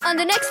on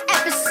the next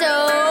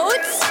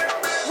episodes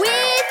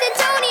with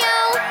Antonio.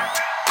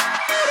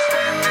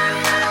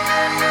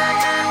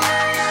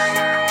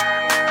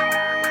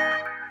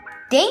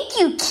 Thank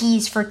you,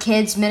 Keys for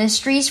Kids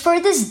Ministries, for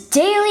this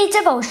daily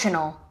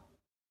devotional.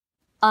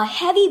 A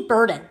heavy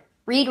burden.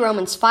 Read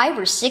Romans 5,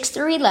 verse 6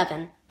 through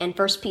 11, and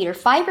 1 Peter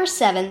 5, verse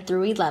 7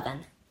 through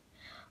 11.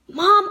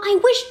 Mom, I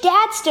wish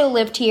Dad still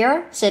lived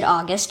here, said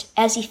August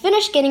as he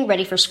finished getting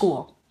ready for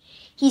school.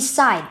 He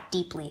sighed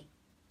deeply.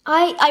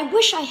 I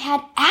wish I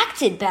had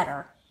acted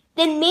better.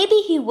 Then maybe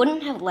he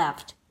wouldn't have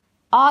left.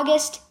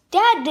 August,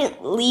 Dad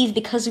didn't leave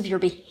because of your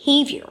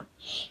behavior.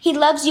 He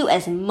loves you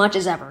as much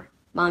as ever,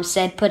 Mom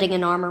said, putting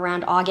an arm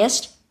around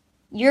August.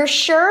 You're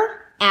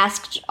sure?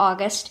 Asked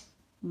August.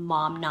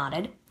 Mom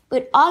nodded,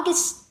 but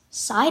August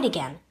sighed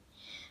again.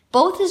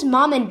 Both his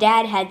mom and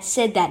dad had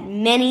said that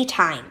many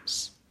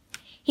times.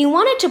 He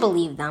wanted to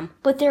believe them,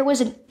 but there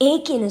was an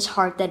ache in his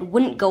heart that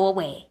wouldn't go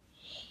away.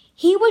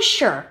 He was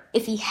sure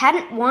if he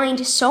hadn't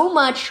whined so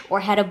much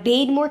or had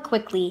obeyed more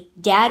quickly,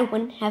 Dad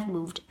wouldn't have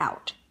moved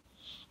out.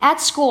 At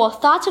school,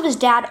 thoughts of his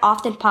dad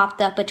often popped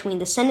up between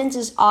the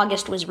sentences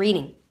August was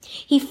reading.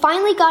 He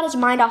finally got his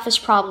mind off his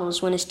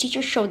problems when his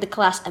teacher showed the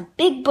class a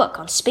big book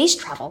on space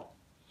travel.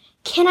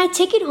 Can I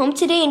take it home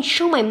today and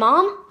show my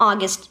mom?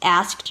 August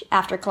asked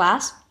after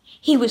class.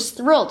 He was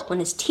thrilled when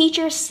his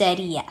teacher said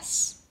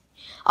yes.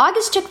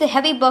 August took the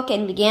heavy book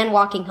and began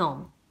walking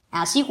home.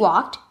 As he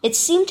walked, it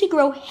seemed to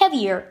grow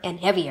heavier and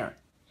heavier.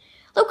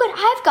 Look what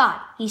I've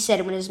got, he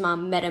said when his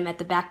mom met him at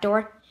the back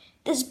door.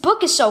 This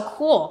book is so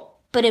cool,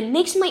 but it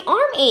makes my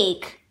arm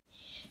ache.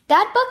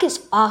 That book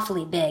is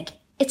awfully big.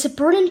 It's a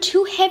burden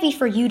too heavy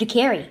for you to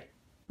carry.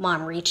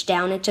 Mom reached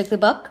down and took the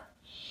book.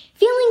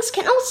 Feelings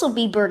can also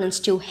be burdens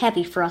too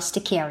heavy for us to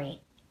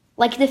carry.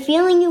 Like the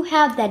feeling you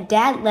have that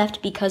Dad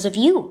left because of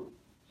you.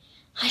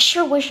 I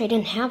sure wish I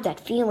didn't have that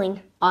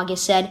feeling,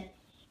 August said.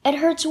 It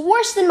hurts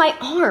worse than my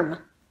arm.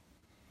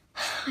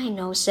 I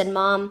know, said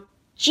Mom.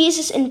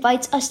 Jesus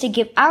invites us to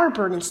give our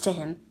burdens to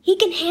him. He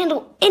can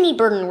handle any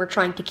burden we're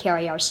trying to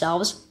carry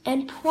ourselves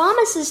and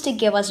promises to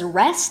give us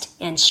rest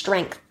and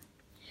strength.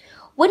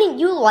 Wouldn't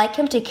you like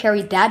him to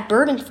carry that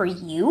burden for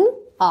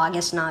you?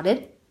 August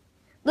nodded.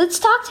 Let's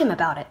talk to him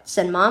about it,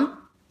 said Mom.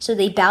 So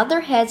they bowed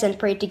their heads and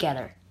prayed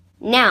together.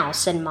 Now,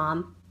 said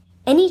Mom,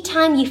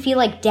 anytime you feel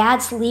like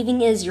Dad's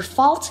leaving is your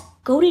fault,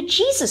 go to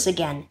Jesus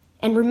again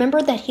and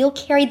remember that he'll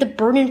carry the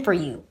burden for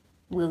you.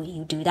 Will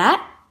you do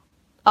that?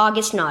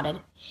 August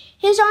nodded.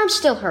 His arm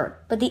still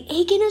hurt, but the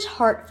ache in his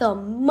heart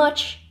felt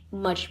much,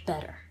 much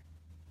better.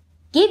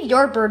 Give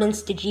your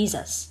burdens to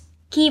Jesus.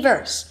 Key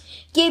verse.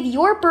 Give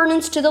your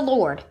burdens to the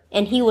Lord,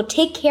 and he will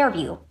take care of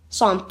you.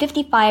 Psalm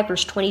 55,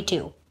 verse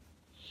 22.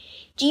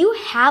 Do you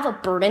have a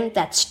burden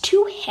that's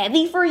too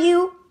heavy for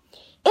you?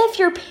 If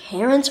your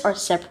parents are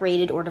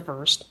separated or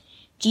divorced,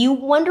 do you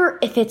wonder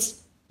if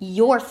it's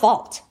your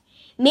fault?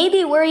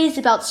 Maybe worries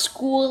about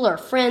school or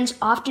friends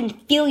often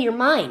fill your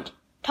mind.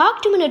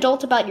 Talk to an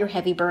adult about your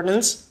heavy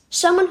burdens,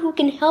 someone who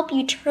can help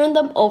you turn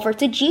them over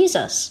to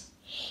Jesus.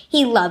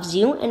 He loves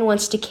you and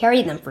wants to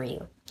carry them for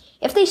you.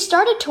 If they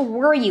started to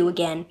worry you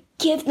again,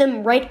 give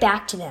them right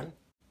back to them.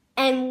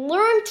 And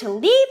learn to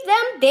leave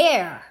them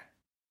there.